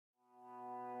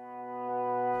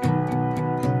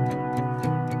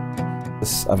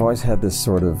I've always had this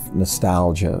sort of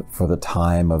nostalgia for the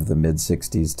time of the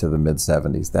mid-60s to the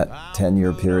mid-70s, that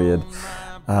 10-year period.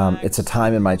 It's a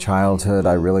time in my childhood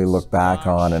I really look back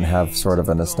on and have sort of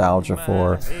a nostalgia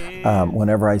for.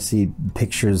 Whenever I see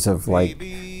pictures of like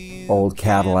old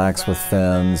Cadillacs with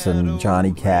fins and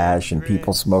Johnny Cash and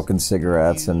people smoking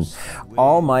cigarettes, and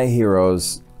all my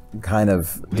heroes kind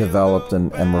of developed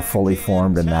and were fully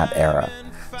formed in that era.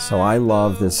 So I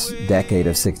love this decade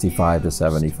of 65 to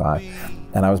 75.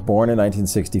 And I was born in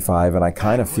 1965, and I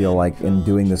kind of feel like in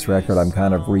doing this record, I'm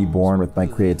kind of reborn with my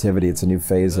creativity. It's a new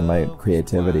phase in my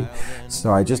creativity.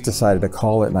 So I just decided to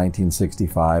call it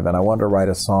 1965, and I wanted to write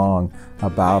a song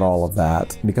about all of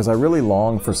that, because I really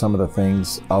long for some of the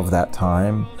things of that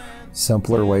time.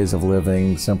 Simpler ways of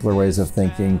living, simpler ways of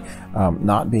thinking,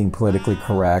 not being politically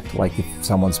correct. Like if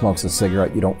someone smokes a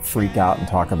cigarette, you don't freak out and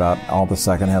talk about all the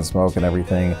secondhand smoke and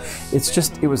everything.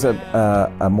 It was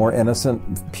a more innocent,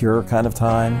 pure kind of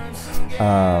time.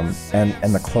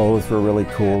 And the clothes were really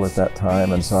cool at that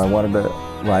time. And so I wanted to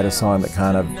write a song that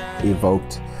kind of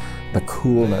evoked the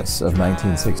coolness of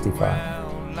 1965.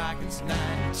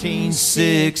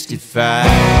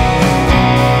 1965.